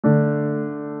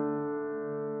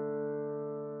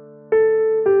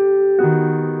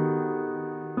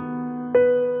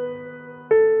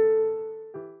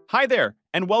Hi there,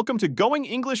 and welcome to Going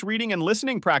English Reading and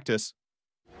Listening Practice.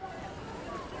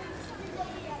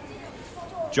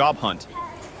 Job hunt.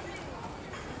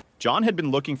 John had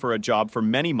been looking for a job for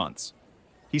many months.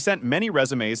 He sent many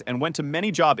resumes and went to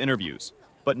many job interviews,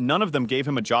 but none of them gave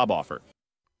him a job offer.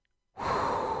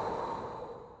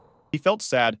 He felt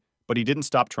sad, but he didn't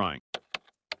stop trying.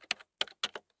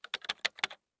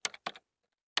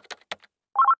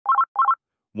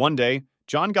 One day,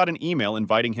 John got an email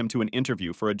inviting him to an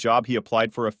interview for a job he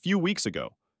applied for a few weeks ago.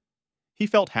 He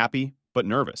felt happy, but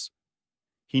nervous.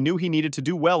 He knew he needed to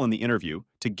do well in the interview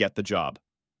to get the job.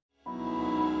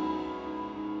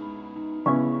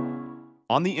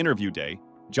 On the interview day,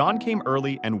 John came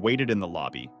early and waited in the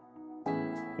lobby.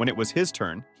 When it was his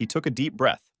turn, he took a deep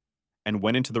breath and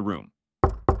went into the room.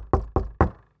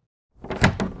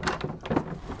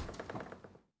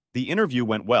 The interview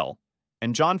went well,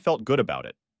 and John felt good about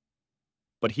it.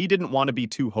 But he didn't want to be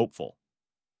too hopeful.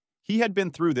 He had been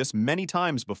through this many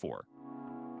times before.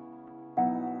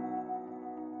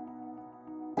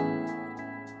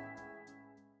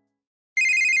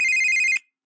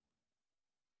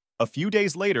 A few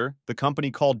days later, the company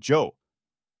called Joe.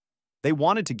 They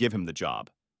wanted to give him the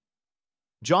job.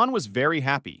 John was very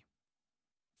happy.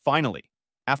 Finally,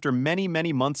 after many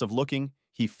months of looking,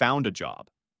 he found a job.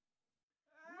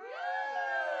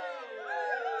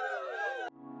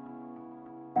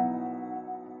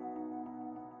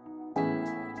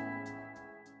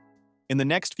 In the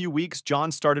next few weeks,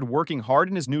 John started working hard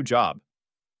in his new job.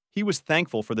 He was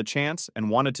thankful for the chance and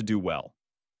wanted to do well.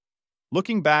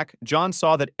 Looking back, John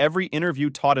saw that every interview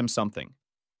taught him something.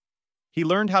 He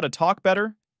learned how to talk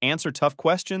better, answer tough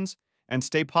questions, and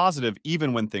stay positive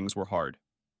even when things were hard.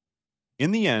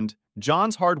 In the end,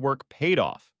 John's hard work paid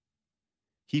off.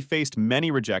 He faced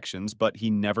many rejections, but he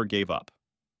never gave up.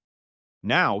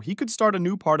 Now, he could start a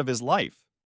new part of his life.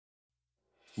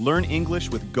 Learn English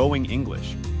with Going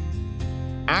English.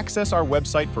 Access our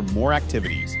website for more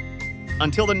activities.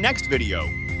 Until the next video!